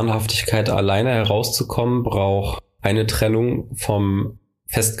einer Wahnhaftigkeit alleine herauszukommen, braucht eine Trennung vom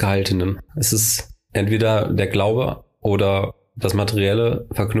Festgehaltenen. Es ist entweder der Glaube oder das Materielle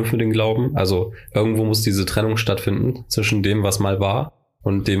verknüpft mit dem Glauben. Also irgendwo muss diese Trennung stattfinden zwischen dem, was mal war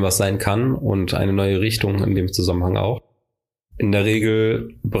und dem, was sein kann, und eine neue Richtung in dem Zusammenhang auch. In der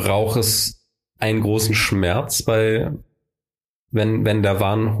Regel braucht es einen großen Schmerz, wenn der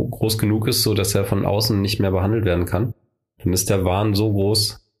Wahn groß genug ist, so dass er von außen nicht mehr behandelt werden kann. Dann ist der Wahn so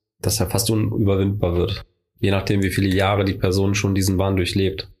groß, dass er fast unüberwindbar wird. Je nachdem, wie viele Jahre die Person schon diesen Wahn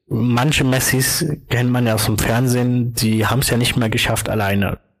durchlebt. Manche Messis kennt man ja aus dem Fernsehen, die haben es ja nicht mehr geschafft,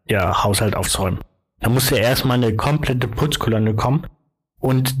 alleine ihr Haushalt aufzuräumen. Da musste erstmal eine komplette Putzkolonne kommen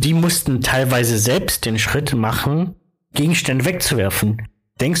und die mussten teilweise selbst den Schritt machen, Gegenstände wegzuwerfen.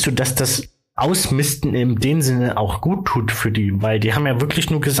 Denkst du, dass das Ausmisten in dem Sinne auch gut tut für die? Weil die haben ja wirklich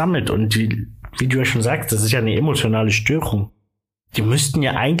nur gesammelt und die, wie du ja schon sagst, das ist ja eine emotionale Störung. Die müssten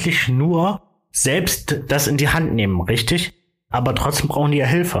ja eigentlich nur selbst das in die Hand nehmen, richtig? Aber trotzdem brauchen die ja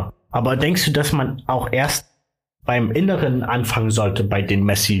Hilfe. Aber denkst du, dass man auch erst beim Inneren anfangen sollte bei den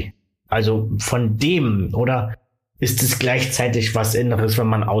Messi? Also von dem, oder ist es gleichzeitig was Inneres, wenn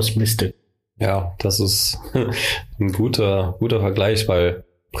man ausmistet? Ja, das ist ein guter Vergleich, weil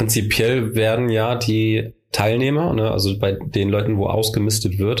prinzipiell werden ja die Teilnehmer, ne, also bei den Leuten, wo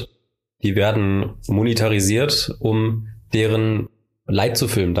ausgemistet wird, die werden monetarisiert, um deren Leid zu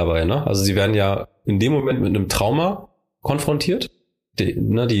filmen dabei, ne? Also sie werden ja in dem Moment mit einem Trauma konfrontiert.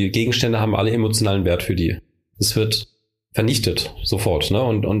 Die Gegenstände haben alle emotionalen Wert für die. Es wird vernichtet sofort, ne?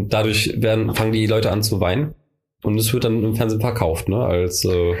 Und dadurch fangen die Leute an zu weinen. Und es wird dann im Fernsehen verkauft, ne?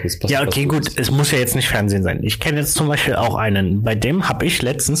 Ja, okay, gut. Es muss ja jetzt nicht Fernsehen sein. Ich kenne jetzt zum Beispiel auch einen. Bei dem habe ich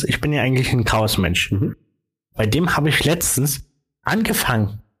letztens, ich bin ja eigentlich ein Chaosmensch. Bei dem habe ich letztens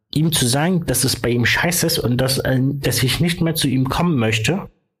angefangen, ihm zu sagen, dass es bei ihm scheiße ist und dass ich nicht mehr zu ihm kommen möchte,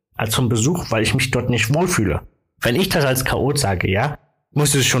 als zum Besuch, weil ich mich dort nicht wohlfühle. Wenn ich das als Chaot sage, ja,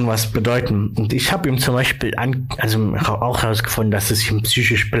 muss es schon was bedeuten. Und ich habe ihm zum Beispiel auch herausgefunden, dass es ihn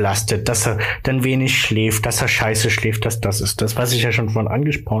psychisch belastet, dass er dann wenig schläft, dass er scheiße schläft, das ist das, was ich ja schon vorhin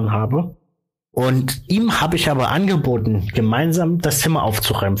angesprochen habe. Und ihm habe ich aber angeboten, gemeinsam das Zimmer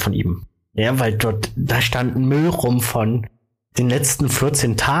aufzuräumen von ihm. Ja, weil da stand Müll rum von den letzten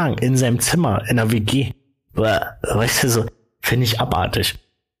 14 Tagen in seinem Zimmer, in der WG. Weißt du, so, finde ich abartig.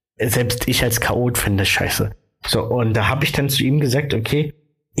 Selbst ich als Chaot finde das scheiße. So, und da habe ich dann zu ihm gesagt, okay,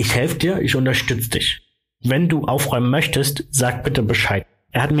 ich helfe dir, ich unterstütze dich. Wenn du aufräumen möchtest, sag bitte Bescheid.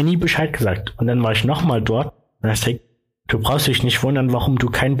 Er hat mir nie Bescheid gesagt. Und dann war ich nochmal dort und er sagt, du brauchst dich nicht wundern, warum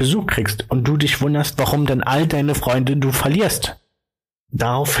du keinen Besuch kriegst. Und du dich wunderst, warum denn all deine Freunde du verlierst.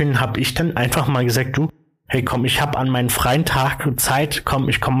 Daraufhin habe ich dann einfach mal gesagt, du, hey komm, ich habe an meinen freien Tag Zeit, komm,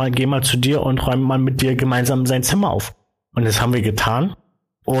 geh mal zu dir und räume mal mit dir gemeinsam sein Zimmer auf. Und das haben wir getan.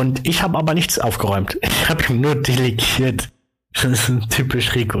 Und ich habe aber nichts aufgeräumt. Ich habe ihm nur delegiert. Das ist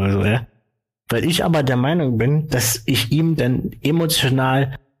typisch Rico, so, ja. Weil ich aber der Meinung bin, dass ich ihm dann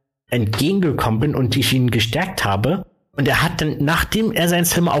emotional entgegengekommen bin und ich ihn gestärkt habe. Und er hat dann, nachdem er sein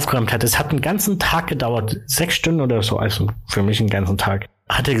Zimmer aufgeräumt hat, es hat einen ganzen Tag gedauert, 6 Stunden oder so, also für mich einen ganzen Tag,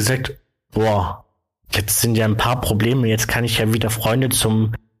 hat er gesagt, boah, jetzt sind ja ein paar Probleme, jetzt kann ich ja wieder Freunde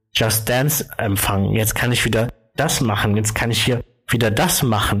zum Just Dance empfangen, jetzt kann ich wieder das machen, jetzt kann ich hier wieder das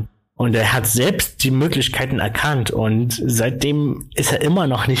machen. Und er hat selbst die Möglichkeiten erkannt und seitdem ist er immer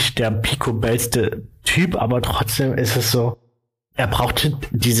noch nicht der picobellste Typ, aber trotzdem ist es so, er braucht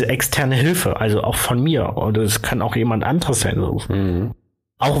diese externe Hilfe, also auch von mir. Oder es kann auch jemand anderes sein. So.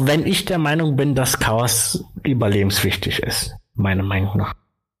 Auch wenn ich der Meinung bin, dass Chaos überlebenswichtig ist, meiner Meinung nach.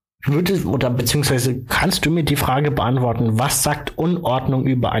 Beziehungsweise kannst du mir die Frage beantworten, was sagt Unordnung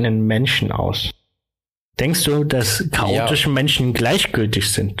über einen Menschen aus? Denkst du, dass chaotische Menschen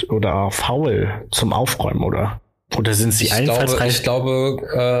gleichgültig sind oder faul zum Aufräumen oder sind sie einfallsreich? Ich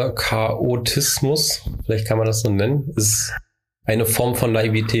glaube, Chaotismus, vielleicht kann man das so nennen, ist eine Form von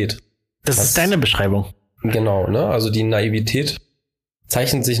Naivität. Das ist deine Beschreibung. Genau, ne? Also die Naivität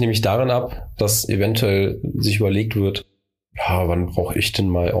zeichnet sich nämlich darin ab, dass eventuell sich überlegt wird, ja, wann brauche ich denn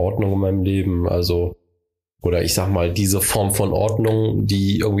mal Ordnung in meinem Leben? Also, oder ich sag mal, diese Form von Ordnung,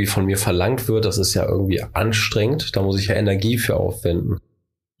 die irgendwie von mir verlangt wird, das ist ja irgendwie anstrengend. Da muss ich ja Energie für aufwenden.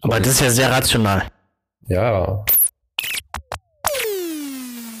 Aber das ist ja sehr rational. Ja.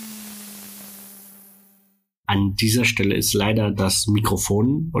 An dieser Stelle ist leider das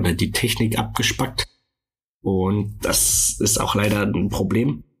Mikrofon oder die Technik abgespackt. Und das ist auch leider ein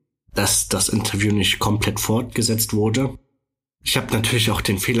Problem, dass das Interview nicht komplett fortgesetzt wurde. Ich habe natürlich auch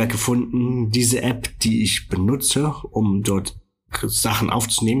den Fehler gefunden, diese App, die ich benutze, um dort Sachen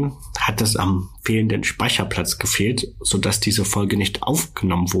aufzunehmen, hat es am fehlenden Speicherplatz gefehlt, sodass diese Folge nicht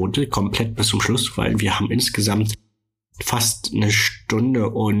aufgenommen wurde, komplett bis zum Schluss, weil wir haben insgesamt fast 1 Stunde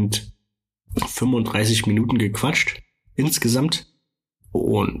und 35 Minuten gequatscht, insgesamt.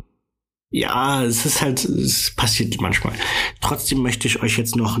 Und ja, es passiert manchmal. Trotzdem möchte ich euch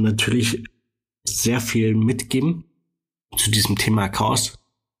jetzt noch natürlich sehr viel mitgeben zu diesem Thema Chaos.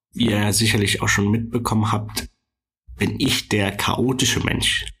 Wie ihr sicherlich auch schon mitbekommen habt, bin ich der chaotische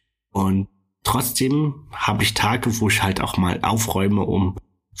Mensch. Und trotzdem habe ich Tage, wo ich halt auch mal aufräume, um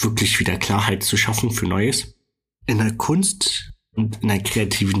wirklich wieder Klarheit zu schaffen für Neues. In der Kunst und in der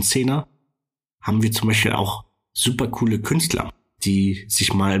kreativen Szene haben wir zum Beispiel auch super coole Künstler, die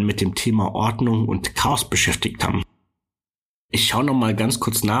sich mal mit dem Thema Ordnung und Chaos beschäftigt haben. Ich schaue noch mal ganz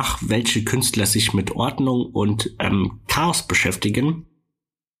kurz nach, welche Künstler sich mit Ordnung und Chaos beschäftigen.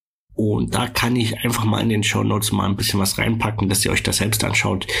 Und da kann ich einfach mal in den Shownotes mal ein bisschen was reinpacken, dass ihr euch das selbst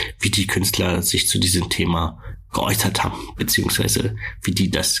anschaut, wie die Künstler sich zu diesem Thema geäußert haben, beziehungsweise wie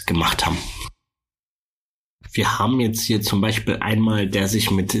die das gemacht haben. Wir haben jetzt hier zum Beispiel einmal, der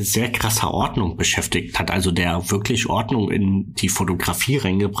sich mit sehr krasser Ordnung beschäftigt hat, also der wirklich Ordnung in die Fotografie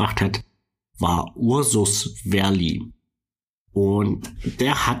reingebracht hat, war Ursus Verli. Und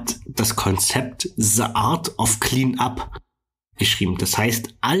der hat das Konzept The Art of Clean Up geschrieben. Das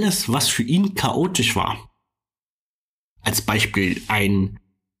heißt, alles, was für ihn chaotisch war, als Beispiel ein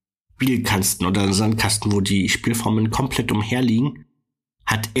Spielkasten oder ein Sandkasten, wo die Spielformen komplett umherliegen,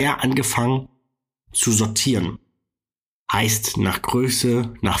 hat er angefangen zu sortieren. Heißt nach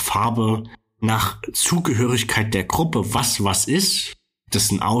Größe, nach Farbe, nach Zugehörigkeit der Gruppe, was ist. Das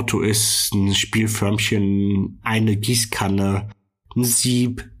ein Auto ist, ein Spielförmchen, eine Gießkanne, ein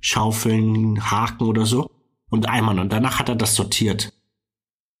Sieb, Schaufeln, Haken oder so. Und Eimern. Und danach hat er das sortiert.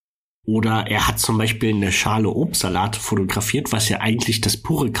 Oder er hat zum Beispiel eine Schale Obstsalat fotografiert, was ja eigentlich das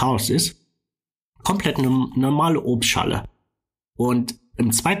pure Chaos ist. Komplett eine normale Obstschale. Und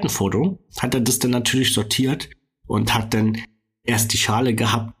im zweiten Foto hat er das dann natürlich sortiert und hat dann erst die Schale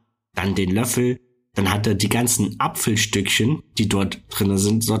gehabt, dann den Löffel, dann hat er die ganzen Apfelstückchen, die dort drin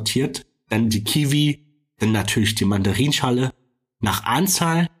sind, sortiert, dann die Kiwi, dann natürlich die Mandarinschale, nach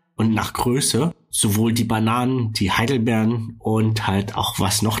Anzahl und nach Größe, sowohl die Bananen, die Heidelbeeren und halt auch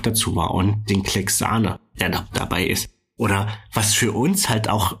was noch dazu war und den Klecks Sahne, der da dabei ist. Oder was für uns halt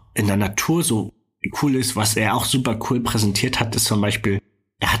auch in der Natur so cool ist, was er auch super cool präsentiert hat, ist zum Beispiel,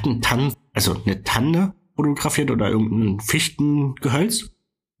 er hat eine Tanne fotografiert oder irgendein Fichtengehölz.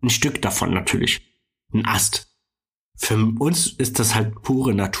 Ein Stück davon natürlich. Ein Ast. Für uns ist das halt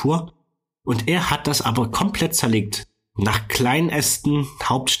pure Natur. Und er hat das aber komplett zerlegt. Nach Kleinästen,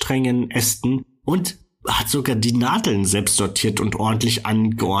 Hauptsträngen, Ästen und hat sogar die Nadeln selbst sortiert und ordentlich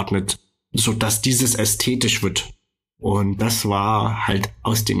angeordnet, sodass dieses ästhetisch wird. Und das war halt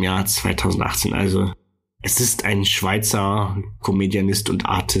aus dem Jahr 2018. Also es ist ein Schweizer Komödianist und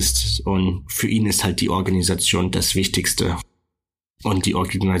Artist und für ihn ist halt die Organisation das Wichtigste. Und die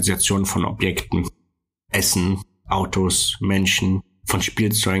Organisation von Objekten, Essen, Autos, Menschen, von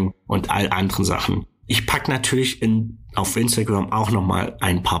Spielzeugen und all anderen Sachen. Ich pack natürlich auf Instagram auch nochmal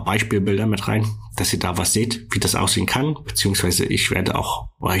ein paar Beispielbilder mit rein, dass ihr da was seht, wie das aussehen kann, beziehungsweise ich werde auch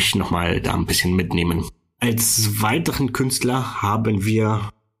euch nochmal da ein bisschen mitnehmen. Als weiteren Künstler haben wir,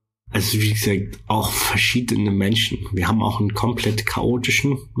 also wie gesagt, auch verschiedene Menschen. Wir haben auch einen komplett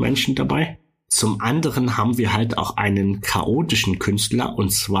chaotischen Menschen dabei. Zum anderen haben wir halt auch einen chaotischen Künstler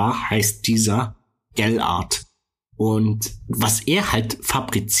und zwar heißt dieser Gellart. Und was er halt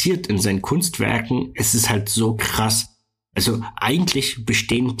fabriziert in seinen Kunstwerken, es ist halt so krass. Also eigentlich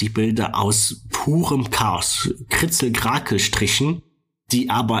bestehen die Bilder aus purem Chaos, Kritzel-Krakel-Strichen, die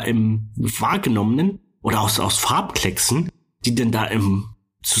aber im Wahrgenommenen oder aus Farbklecksen, die denn da im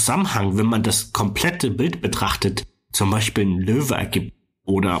Zusammenhang, wenn man das komplette Bild betrachtet, zum Beispiel ein Löwe ergibt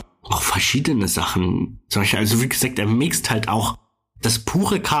oder auch verschiedene Sachen. Also wie gesagt, er mixt halt auch das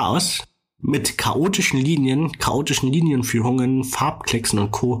pure Chaos mit chaotischen Linien, chaotischen Linienführungen, Farbklecksen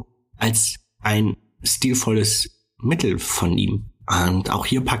und Co. als ein stilvolles Mittel von ihm. Und auch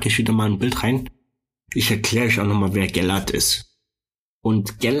hier packe ich wieder mal ein Bild rein. Ich erkläre euch auch nochmal, wer Gellert ist.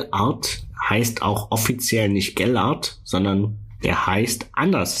 Und Gellert heißt auch offiziell nicht Gellert, sondern der heißt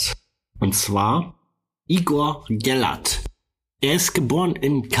anders. Und zwar Igor Gellert. Er ist geboren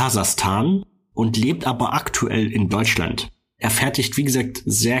in Kasachstan und lebt aber aktuell in Deutschland. Er fertigt, wie gesagt,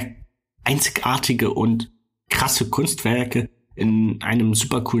 sehr einzigartige und krasse Kunstwerke in einem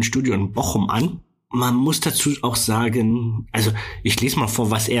super coolen Studio in Bochum an. Man muss dazu auch sagen, also ich lese mal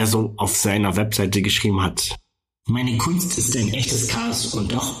vor, was er so auf seiner Webseite geschrieben hat. Meine Kunst ist ein echtes Chaos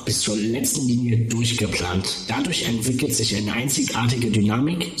und doch bis zur letzten Linie durchgeplant. Dadurch entwickelt sich eine einzigartige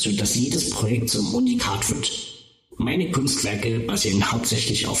Dynamik, sodass jedes Projekt zum Unikat wird. Meine Kunstwerke basieren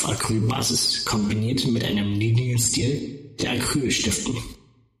hauptsächlich auf Acrylbasis, kombiniert mit einem Linienstil der Acrylstiften.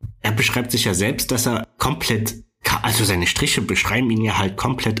 Er beschreibt sich ja selbst, dass er also seine Striche beschreiben ihn ja halt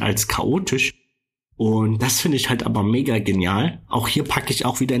komplett als chaotisch. Und das finde ich halt aber mega genial. Auch hier packe ich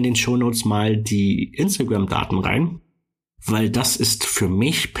auch wieder in den Shownotes mal die Instagram-Daten rein, weil das ist für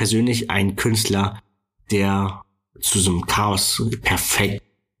mich persönlich ein Künstler, der zu so einem Chaos perfekt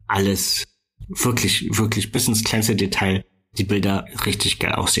alles wirklich, wirklich bis ins kleinste Detail die Bilder richtig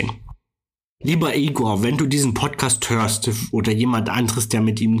geil aussehen. Lieber Igor, wenn du diesen Podcast hörst oder jemand anderes, der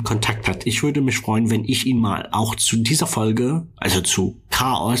mit ihm Kontakt hat, ich würde mich freuen, wenn ich ihn mal auch zu dieser Folge, also zu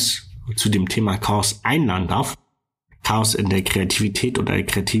Chaos, zu dem Thema Chaos einladen darf. Chaos in der Kreativität oder der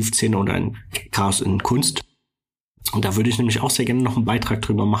Kreativszene oder ein Chaos in Kunst. Und da würde ich nämlich auch sehr gerne noch einen Beitrag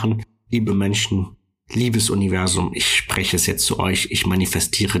drüber machen. Liebe Menschen, liebes Universum, ich spreche es jetzt zu euch. Ich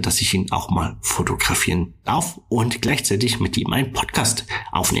manifestiere, dass ich ihn auch mal fotografieren darf und gleichzeitig mit ihm einen Podcast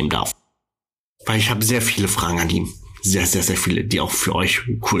aufnehmen darf. Weil ich habe sehr viele Fragen an ihn. Sehr, sehr, sehr viele, die auch für euch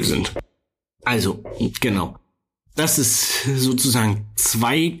cool sind. Also, genau. Das ist sozusagen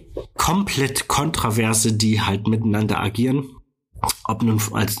zwei komplett Kontroverse, die halt miteinander agieren. Ob nun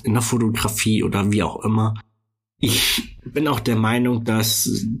als in der Fotografie oder wie auch immer. Ich bin auch der Meinung,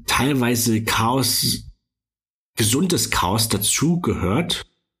 dass teilweise gesundes Chaos dazugehört.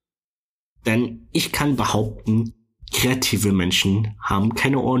 Denn ich kann behaupten, kreative Menschen haben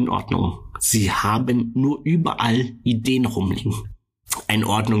keine Ordnung. Sie haben nur überall Ideen rumliegen. Ein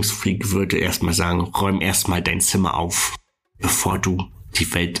Ordnungsfreak würde erstmal sagen, räum erstmal dein Zimmer auf, bevor du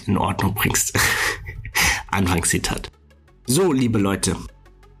die Welt in Ordnung bringst. Anfangszitat. So, liebe Leute,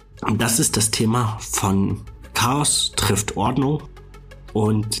 das ist das Thema von Chaos trifft Ordnung.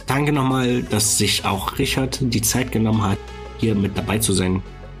 Und danke nochmal, dass sich auch Richard die Zeit genommen hat, hier mit dabei zu sein.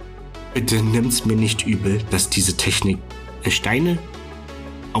 Bitte nimm's mir nicht übel, dass diese Technik Steine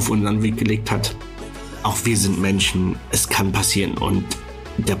auf unseren Weg gelegt hat. Auch wir sind Menschen, es kann passieren und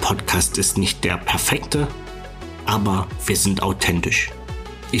der Podcast ist nicht der perfekte, aber wir sind authentisch.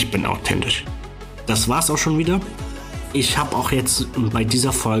 Ich bin authentisch. Das war's auch schon wieder. Ich habe auch jetzt bei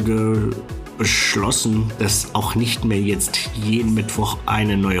dieser Folge beschlossen, dass auch nicht mehr jetzt jeden Mittwoch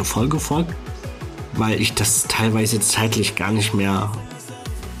eine neue Folge folgt, weil ich das teilweise zeitlich gar nicht mehr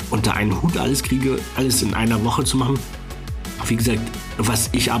unter einen Hut alles kriege, alles in einer Woche zu machen. Wie gesagt, was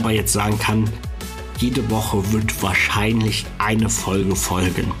ich aber jetzt sagen kann, jede Woche wird wahrscheinlich eine Folge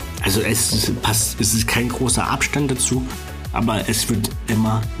folgen. Also es ist kein großer Abstand dazu, aber es wird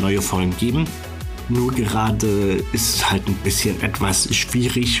immer neue Folgen geben. Nur gerade ist es halt ein bisschen etwas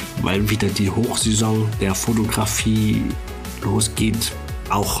schwierig, weil wieder die Hochsaison der Fotografie losgeht,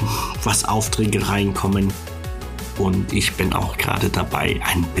 auch was Aufträge reinkommen und ich bin auch gerade dabei,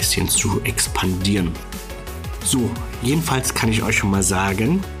 ein bisschen zu expandieren. So, jedenfalls kann ich euch schon mal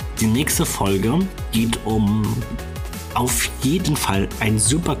sagen, die nächste Folge geht um auf jeden Fall ein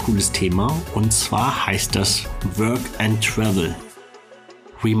super cooles Thema und zwar heißt das Work and Travel.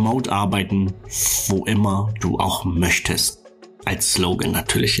 Remote arbeiten, wo immer du auch möchtest. Als Slogan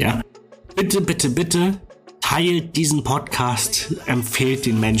natürlich, ja. Bitte, bitte, bitte teilt diesen Podcast, empfehlt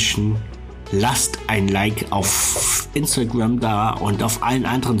den Menschen, lasst ein Like auf Instagram da und auf allen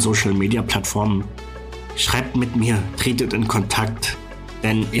anderen Social Media Plattformen. Schreibt mit mir, tretet in Kontakt,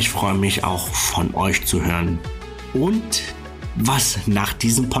 denn ich freue mich auch von euch zu hören. Und was nach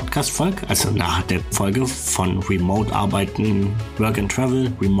diesem Podcast folgt, also nach der Folge von Remote Arbeiten, Work and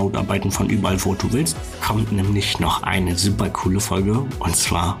Travel, Remote Arbeiten von überall, wo du willst, kommt nämlich noch eine super coole Folge und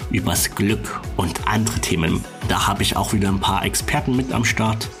zwar übers Glück und andere Themen. Da habe ich auch wieder ein paar Experten mit am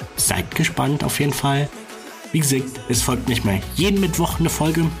Start. Seid gespannt auf jeden Fall. Wie gesagt, es folgt nicht mehr jeden Mittwoch eine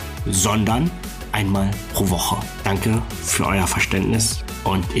Folge, sondern einmal pro Woche. Danke für euer Verständnis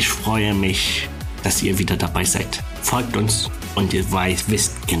und ich freue mich, dass ihr wieder dabei seid. Folgt uns und ihr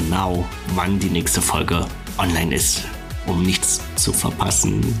wisst genau, wann die nächste Folge online ist, um nichts zu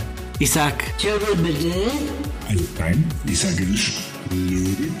verpassen. Ich sag... Nein, ich sage...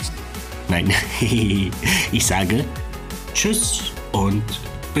 Nein, ich sage Tschüss und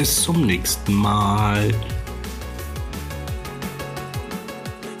bis zum nächsten Mal.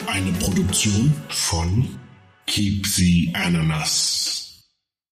 Eine Produktion von Keep the Ananas.